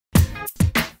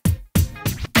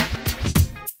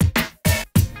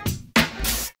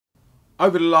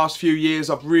Over the last few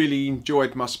years, I've really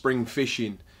enjoyed my spring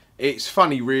fishing. It's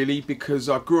funny really, because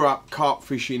I grew up carp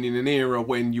fishing in an era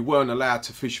when you weren't allowed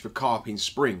to fish for carp in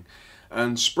spring.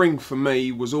 And spring for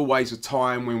me was always a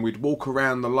time when we'd walk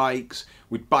around the lakes,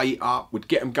 we'd bait up, we'd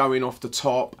get them going off the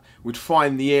top, we'd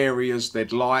find the areas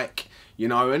they'd like, you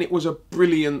know, and it was a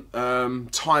brilliant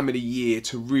time of the year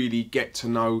to really get to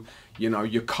know, you know,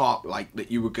 your carp lake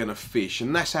that you were going to fish.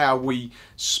 And that's how we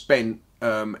spent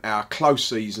our close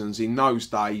seasons in those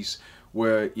days,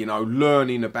 were, you know,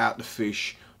 learning about the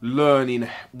fish, learning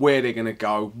where they're going to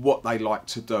go, what they like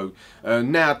to do.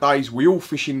 Nowadays we all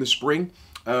fish in the spring.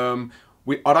 I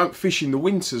don't fish in the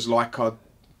winters like I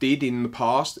did in the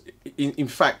past. In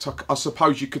fact, I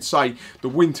suppose you could say the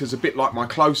winter's a bit like my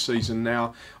close season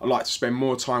now. I like to spend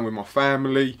more time with my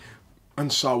family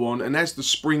and so on, and as the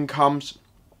spring comes,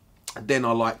 then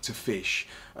I like to fish.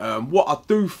 What I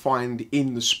do find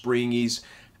in the spring is,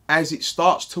 as it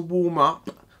starts to warm up,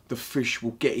 the fish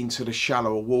will get into the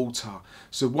shallower water.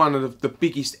 So one of the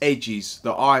biggest edges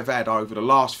that I've had over the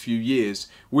last few years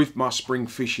with my spring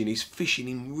fishing is fishing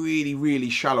in really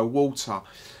shallow water.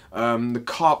 The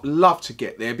carp love to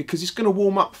get there because it's going to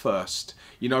warm up first.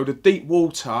 You know, the deep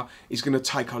water is going to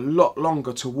take a lot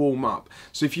longer to warm up.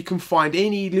 So if you can find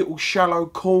any little shallow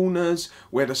corners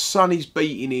where the sun is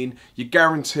beating in, you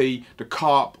guarantee the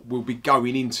carp will be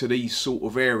going into these sort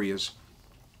of areas.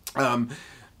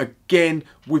 Again,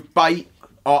 with bait,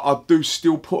 I do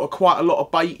still put quite a lot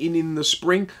of bait in the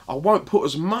spring. I won't put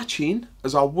as much in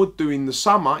as I would do in the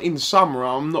summer. In the summer,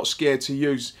 I'm not scared to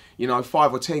use, you know,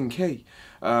 5 or 10 key.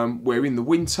 Where in the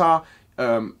winter,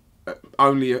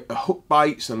 only a hook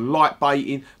baits and light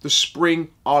baiting. The spring,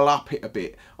 I'll up it a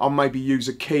bit. I'll maybe use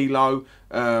a kilo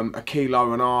and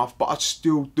a half, but I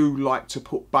still do like to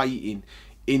put bait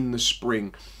in the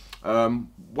spring.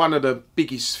 One of the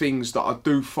biggest things that I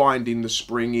do find in the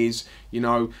spring is, you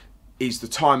know, is the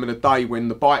time of the day when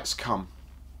the bites come.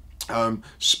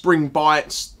 Spring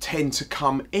bites tend to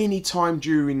come any time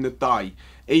during the day,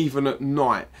 even at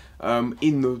night.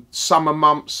 In the summer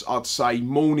months, I'd say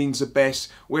mornings are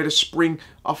best, where the spring,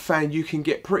 I've found you can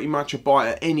get pretty much a bite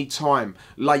at any time.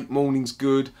 Late morning's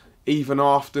good, even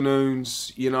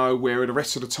afternoons, you know, where the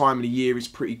rest of the time of the year is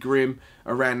pretty grim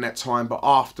around that time, but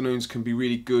afternoons can be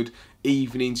really good,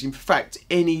 evenings, in fact,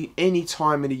 any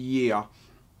time of the year,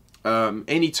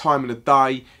 any time of the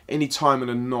day, any time of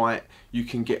the night, you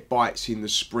can get bites in the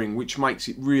spring, which makes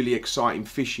it really exciting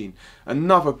fishing.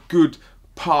 Another good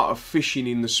part of fishing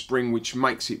in the spring, which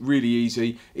makes it really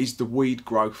easy, is the weed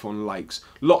growth on lakes.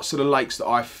 Lots of the lakes that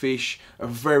I fish are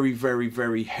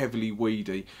very heavily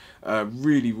weedy,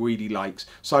 really weedy lakes.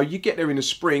 So you get there in the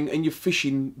spring and you're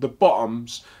fishing the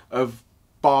bottoms of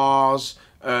bars,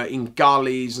 in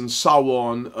gullies and so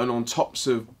on, and on tops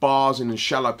of bars and in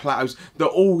shallow plateaus that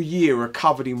all year are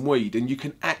covered in weed, and you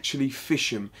can actually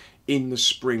fish them in the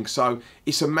spring. So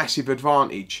it's a massive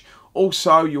advantage.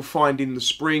 Also, you'll find in the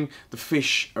spring the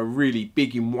fish are really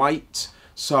big in weight.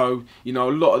 So, you know,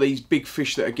 a lot of these big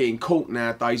fish that are getting caught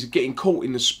nowadays are getting caught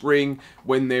in the spring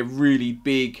when they're really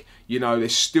big. You know, they're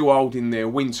still holding their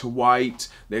winter weight.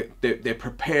 They're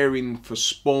preparing for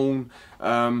spawn.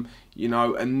 You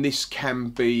know, and this can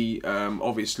be,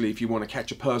 obviously, if you want to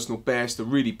catch a personal best, a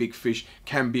really big fish,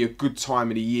 can be a good time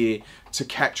of the year to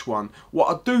catch one.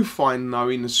 What I do find though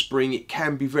in the spring, it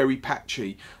can be very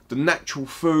patchy. The natural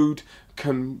food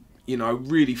can, you know,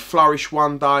 really flourish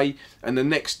one day and the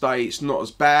next day it's not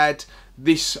as bad.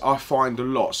 This I find a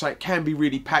lot, so it can be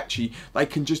really patchy. They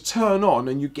can just turn on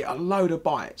and you get a load of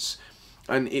bites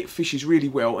and it fishes really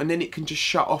well, and then it can just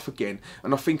shut off again.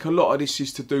 And I think a lot of this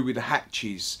is to do with the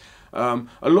hatches. A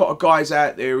lot of guys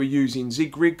out there are using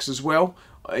zig rigs as well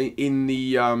in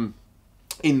the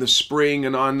spring,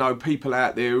 and I know people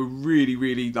out there who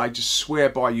really they just swear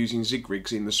by using zig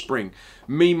rigs in the spring.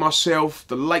 Me myself,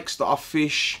 the lakes that I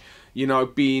fish, you know,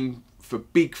 being for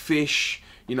big fish,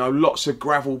 you know, lots of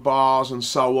gravel bars and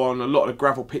so on, a lot of the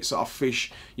gravel pits that I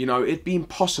fish, you know, it'd be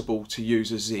impossible to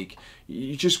use a zig.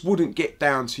 You just wouldn't get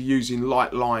down to using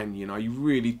light line, you know, you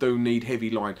really do need heavy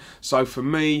line. So for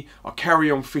me, I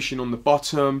carry on fishing on the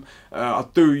bottom. I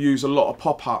do use a lot of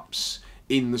pop-ups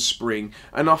in the spring,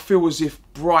 and I feel as if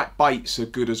bright baits are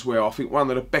good as well. I think one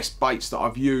of the best baits that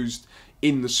I've used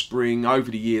in the spring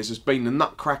over the years has been the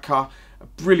Nutcracker. A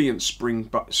brilliant spring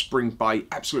bait,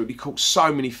 absolutely caught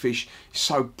so many fish. It's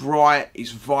so bright,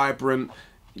 it's vibrant,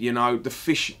 you know, the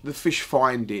fish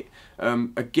find it.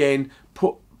 Again,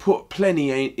 put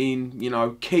plenty in, you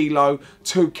know, kilo,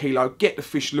 2 kilo, get the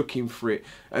fish looking for it,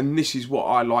 and this is what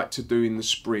I like to do in the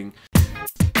spring.